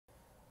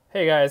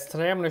Hey guys,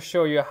 today I'm going to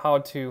show you how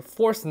to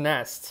force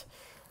nest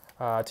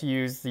to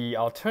use the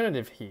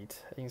alternative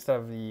heat instead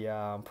of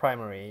the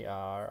primary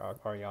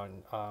or your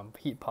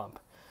heat pump.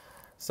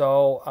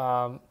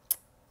 So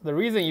the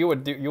reason you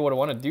would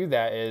want to do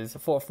that is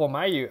for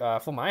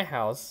my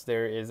house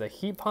there is a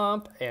heat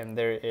pump and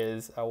there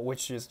is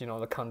which is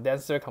the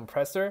condenser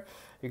compressor.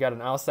 You got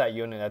an outside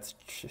unit that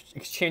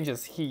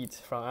exchanges heat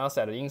from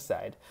outside to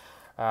inside.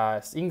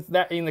 In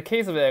the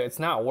case of it, it's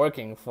not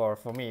working for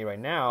me right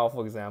now.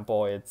 For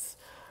example, it's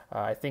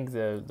I think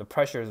the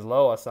pressure is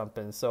low or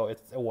something, so it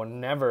will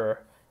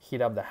never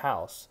heat up the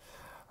house.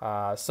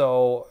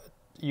 So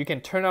you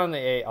can turn on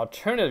the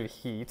alternative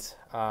heat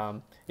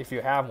if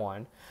you have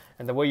one,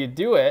 and the way you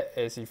do it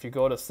is if you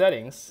go to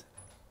settings,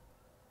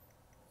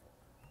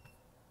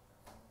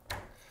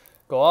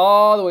 go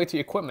all the way to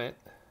equipment,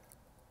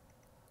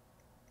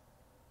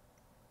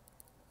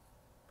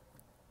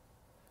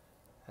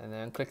 and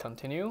then click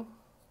continue.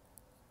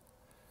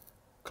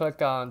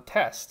 Click on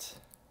test.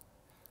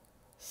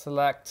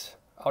 Select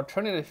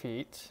alternative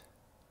heat.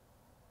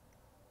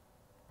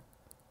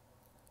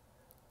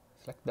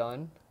 Select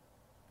done,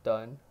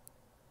 done,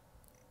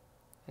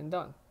 and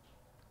done.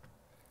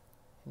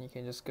 And you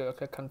can just go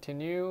click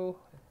continue,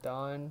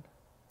 done,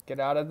 get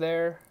out of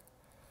there,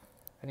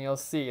 and you'll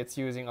see it's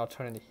using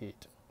alternative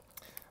heat.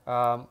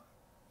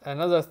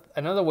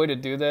 Another way to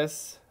do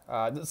this.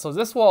 So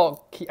this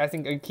will I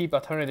think keep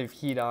alternative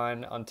heat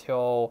on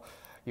until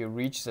you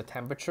reach the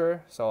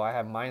temperature. So I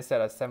have mine set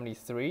at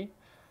 73.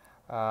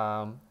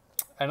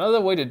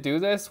 Another way to do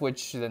this,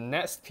 which the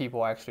Nest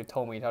people actually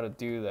told me how to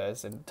do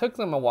this, and it took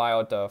them a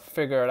while to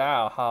figure it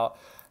out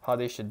how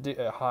they should do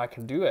how I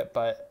can do it,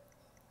 but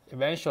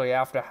eventually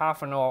after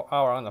half an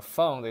hour on the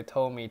phone they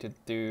told me to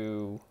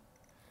do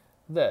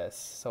this.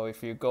 So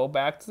if you go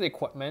back to the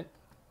equipment,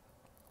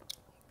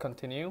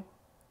 continue,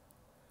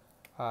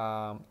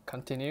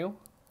 continue,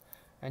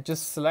 and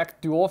just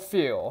select dual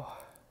fuel,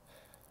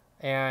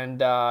 and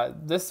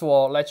this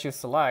will let you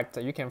select.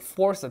 You can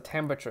force the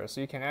temperature,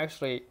 so you can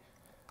actually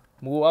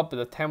move up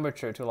the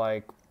temperature to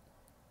like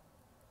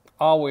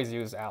always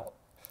use out.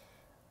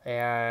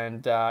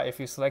 And if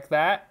you select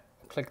that,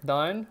 click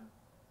done,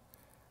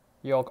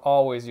 you'll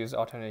always use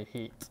alternate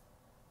heat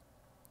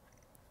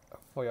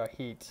for your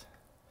heat,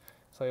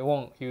 so it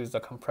won't use the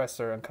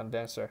compressor and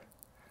condenser.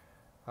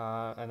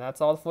 And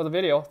that's all for the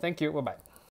video. Thank you. Bye bye.